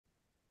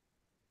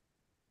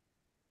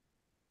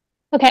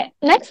Okay,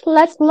 next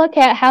let's look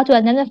at how to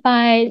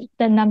identify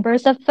the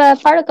numbers of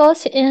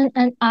particles in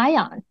an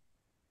ion.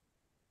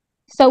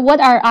 So what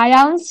are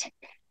ions?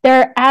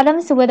 They're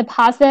atoms with a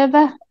positive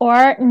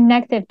or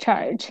negative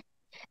charge.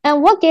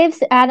 And what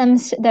gives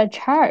atoms the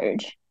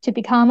charge to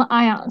become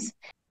ions?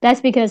 That's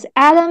because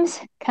atoms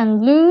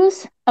can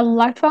lose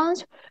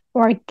electrons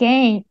or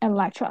gain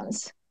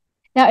electrons.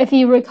 Now, if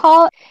you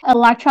recall,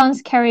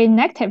 electrons carry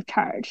negative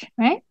charge,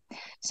 right?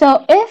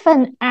 So if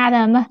an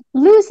atom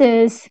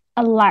loses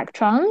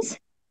electrons,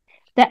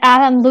 the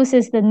atom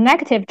loses the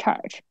negative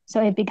charge.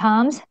 So it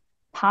becomes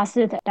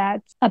positive.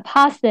 That's a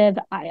positive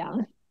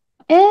ion.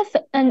 If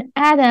an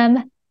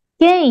atom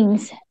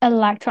gains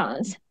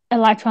electrons,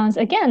 electrons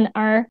again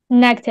are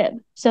negative.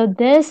 So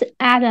this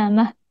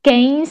atom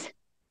gains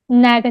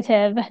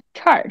negative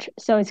charge.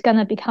 So it's going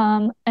to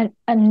become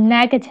a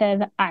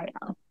negative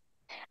ion.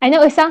 I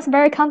know it sounds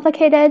very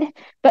complicated,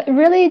 but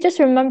really just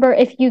remember,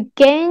 if you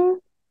gain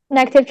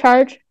negative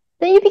charge,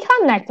 then you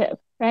become negative,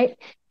 right?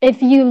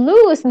 If you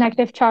lose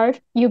negative charge,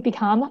 you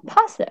become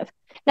positive.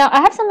 Now,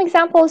 I have some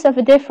examples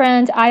of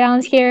different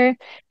ions here.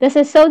 This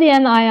is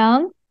sodium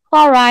ion,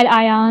 chloride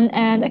ion,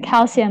 and a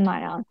calcium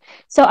ion.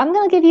 So I'm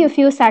going to give you a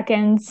few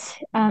seconds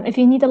if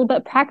you need a little bit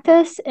of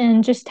practice,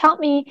 and just tell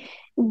me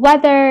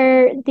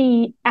whether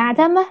the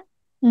atom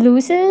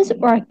loses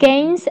or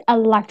gains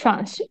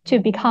electrons to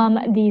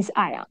become these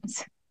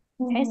ions.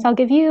 Okay, so I'll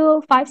give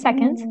you 5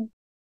 seconds.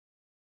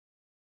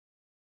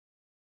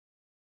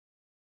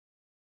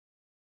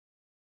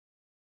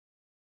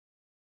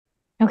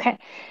 Okay,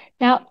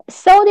 now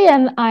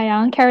sodium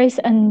ion carries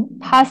a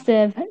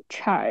positive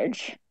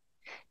charge.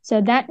 So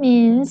that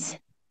means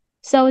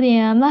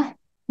sodium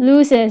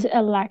loses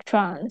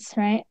electrons,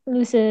 right?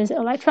 Loses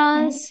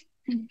electrons.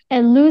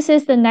 It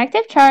loses the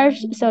negative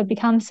charge, so it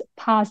becomes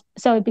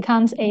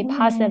a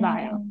positive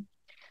ion.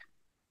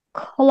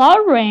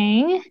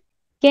 Chlorine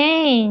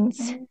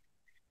gains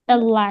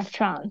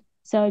electron,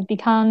 so it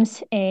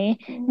becomes a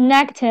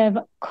negative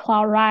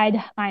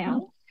chloride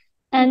ion.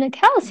 And the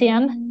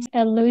calcium,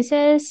 it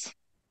loses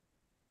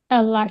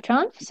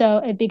electron, so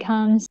it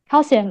becomes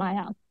calcium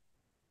ion.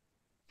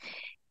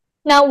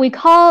 Now we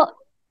call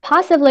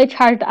positively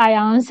charged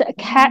ions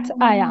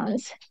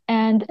cations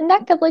and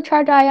negatively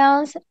charged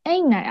ions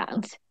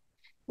anions.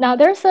 Now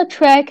there's a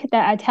trick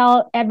that I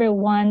tell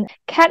everyone.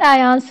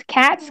 Cations,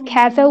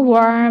 cat's a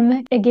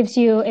worm. It gives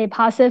you a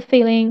positive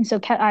feeling. So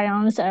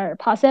cations are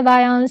positive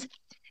ions.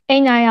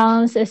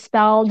 Anions is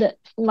spelled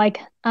like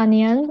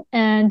onion.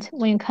 And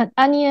when you cut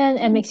onion,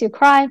 it makes you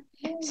cry.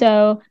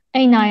 So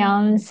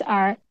anions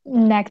are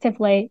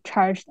negatively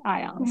charged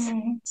ions.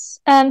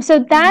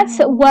 So that's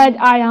what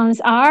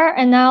ions are.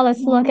 And now let's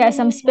look at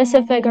some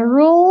specific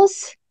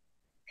rules.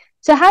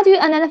 So how do you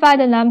identify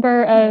the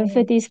number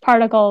of these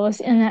particles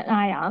in an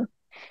ion?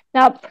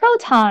 Now,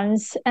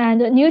 protons and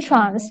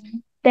neutrons,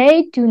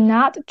 they do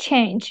not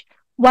change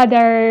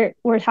whether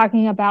we're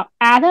talking about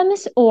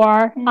atoms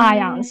or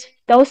ions.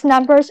 Those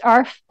numbers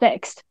are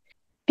fixed.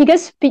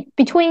 Because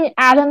between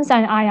atoms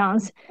and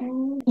ions,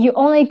 you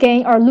only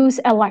gain or lose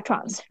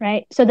electrons,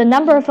 right? So the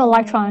number of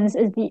electrons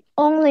is the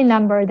only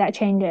number that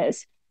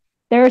changes.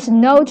 There is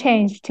no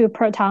change to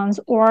protons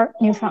or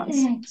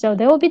neutrons. So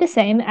they will be the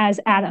same as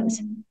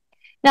atoms.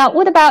 Now,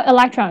 what about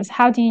electrons?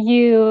 How do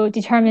you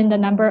determine the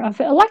number of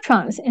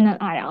electrons in an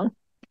ion?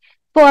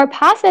 For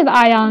positive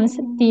ions,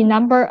 the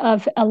number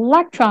of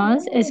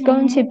electrons is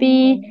going to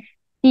be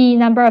the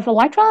number of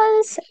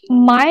electrons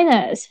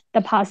minus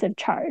the positive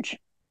charge.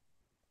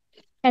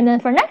 And then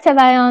for negative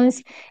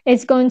ions,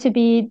 it's going to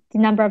be the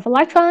number of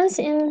electrons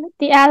in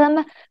the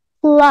atom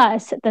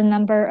plus the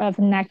number of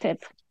negative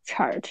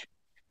charge.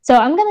 So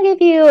I'm going to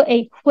give you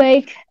a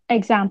quick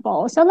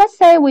example. So let's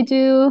say we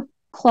do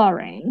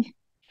chlorine.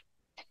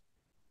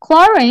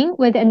 Chlorine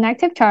with a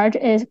negative charge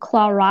is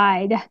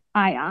chloride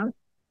ion.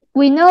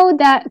 We know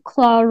that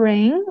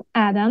chlorine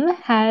atom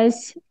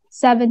has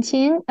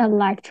 17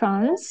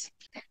 electrons.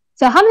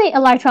 So how many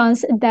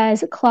electrons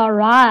does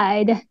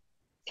chloride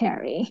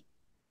carry?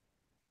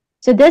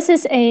 So this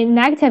is a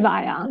negative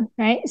ion,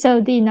 right? So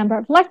the number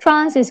of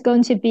electrons is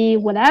going to be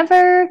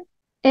whatever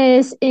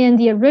is in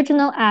the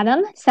original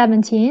atom,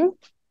 17,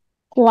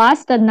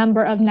 plus the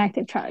number of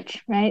negative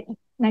charge, right?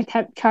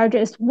 Negative charge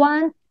is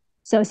 1.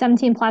 So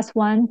 17 plus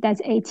 1,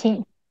 that's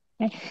 18.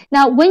 Okay.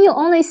 Now, when you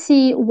only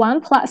see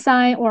one plus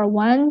sign or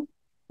one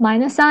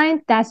minus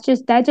sign, that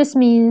just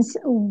means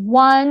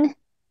one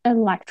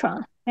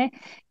electron. Okay.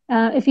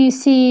 If you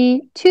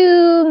see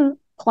 2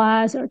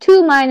 plus or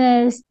 2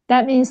 minus,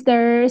 that means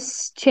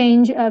there's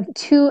change of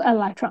 2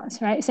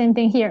 electrons, right? Same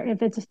thing here.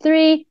 If it's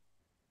 3,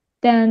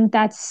 then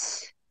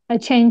that's a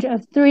change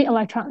of 3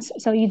 electrons.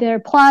 So either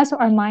plus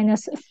or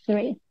minus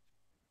 3.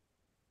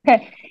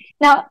 Okay.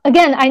 Now,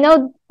 again, I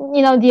know,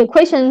 the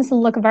equations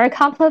look very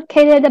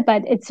complicated,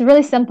 but it's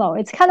really simple.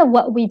 It's kind of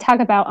what we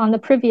talked about on the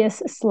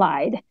previous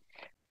slide.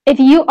 If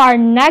you are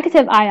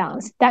negative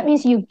ions, that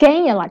means you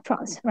gain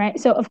electrons, right?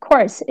 So, of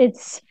course,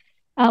 it's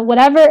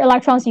whatever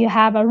electrons you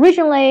have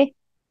originally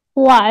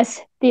plus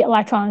the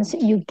electrons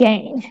you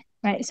gain,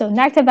 right? So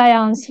negative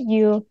ions,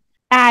 you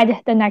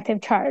add the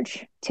negative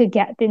charge to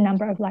get the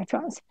number of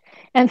electrons.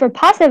 And for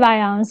positive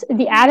ions,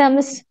 the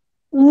atoms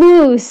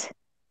lose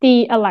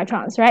the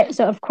electrons, right?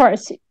 So of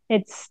course,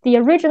 it's the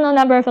original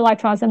number of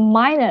electrons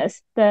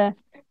minus the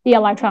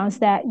electrons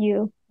that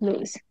you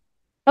lose.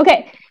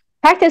 Okay,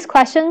 practice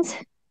questions,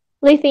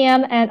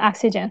 lithium and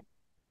oxygen.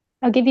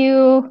 I'll give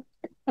you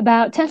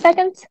about 10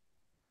 seconds.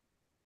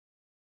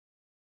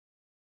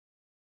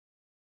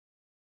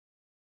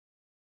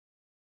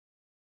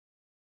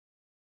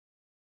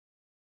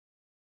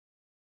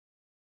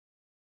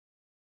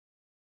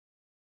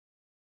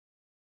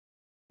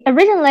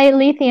 Originally,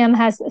 lithium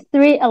has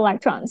 3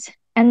 electrons,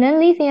 and then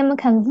lithium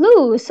can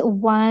lose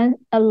 1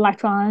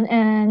 electron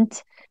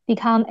and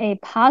become a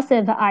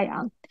positive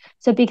ion.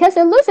 So because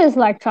it loses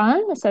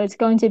electron, so it's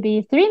going to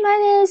be 3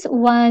 minus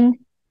 1,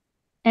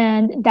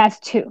 and that's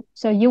 2.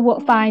 So you will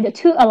find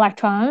 2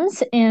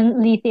 electrons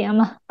in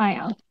lithium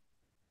ion.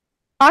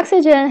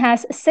 Oxygen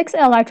has 6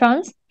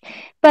 electrons,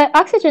 but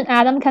oxygen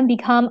atom can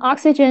become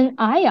oxygen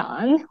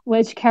ion,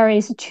 which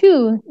carries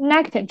 2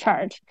 negative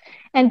charge.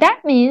 And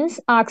that means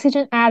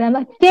oxygen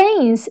atom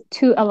gains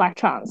 2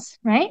 electrons,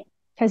 right?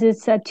 Because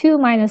it's a 2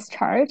 minus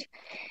charge.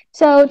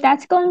 So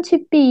that's going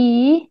to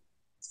be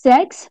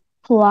 6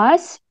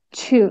 plus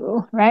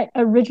 2, right?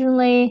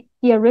 Originally,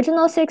 the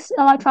original 6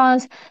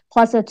 electrons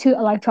plus the 2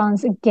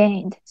 electrons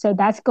gained. So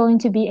that's going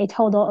to be a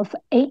total of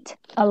 8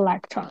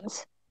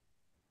 electrons.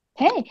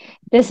 Okay,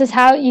 this is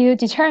how you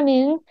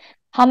determine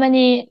how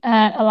many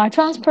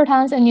electrons,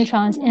 protons, and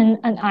neutrons in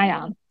an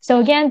ion. So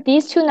again,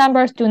 these 2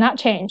 numbers do not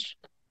change.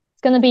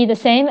 It's going to be the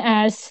same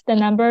as the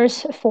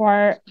numbers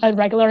for a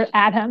regular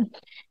atom.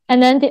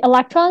 And then the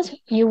electrons,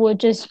 you would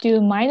just do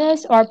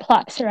minus or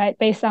plus, right?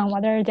 Based on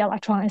whether the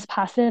electron is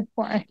positive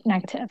or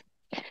negative.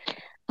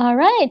 All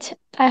right,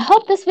 I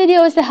hope this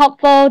video is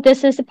helpful.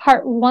 This is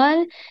part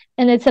 1,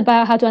 and it's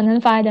about how to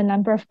identify the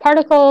number of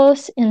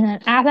particles in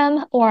an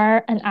atom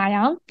or an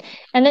ion.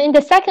 And then in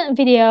the second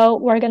video,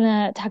 we're going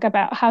to talk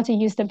about how to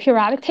use the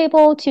periodic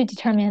table to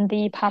determine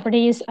the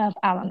properties of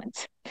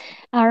elements.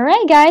 All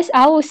right, guys,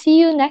 I will see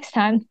you next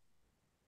time.